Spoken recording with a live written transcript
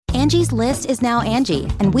Angie's List is now Angie,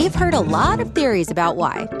 and we've heard a lot of theories about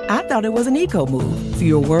why. I thought it was an eco move.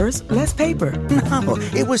 Fewer words, less paper. No,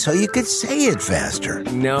 it was so you could say it faster.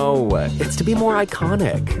 No, it's to be more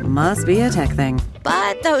iconic. Must be a tech thing.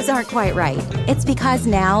 But those aren't quite right. It's because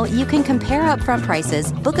now you can compare upfront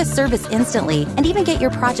prices, book a service instantly, and even get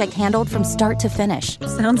your project handled from start to finish.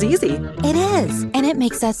 Sounds easy. It is, and it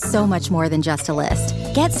makes us so much more than just a list.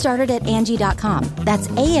 Get started at Angie.com. That's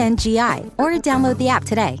ANGI, or download the app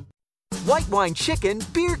today. White wine chicken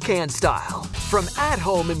beer can style. From at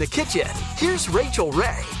home in the kitchen, here's Rachael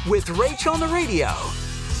Ray with Rach on the Radio.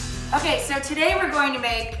 Okay, so today we're going to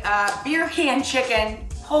make beer can chicken,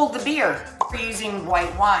 hold the beer. We're using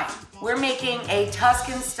white wine. We're making a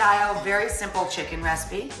Tuscan-style, very simple chicken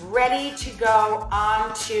recipe, ready to go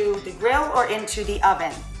onto the grill or into the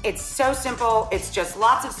oven. It's so simple. It's just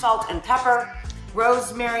lots of salt and pepper,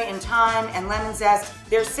 rosemary and thyme, and lemon zest.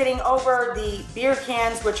 They're sitting over the beer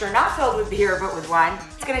cans, which are not filled with beer, but with wine.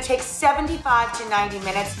 It's gonna take 75 to 90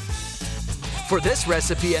 minutes. For this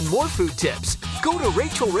recipe and more food tips, go to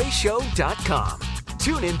RachelRayShow.com.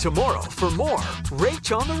 Tune in tomorrow for more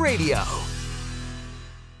Rach on the Radio.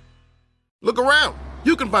 Look around.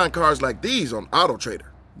 You can find cars like these on AutoTrader.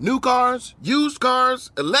 New cars, used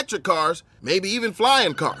cars, electric cars, maybe even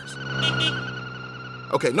flying cars.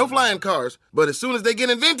 Okay, no flying cars, but as soon as they get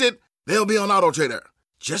invented, they'll be on AutoTrader.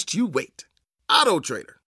 Just you wait. AutoTrader.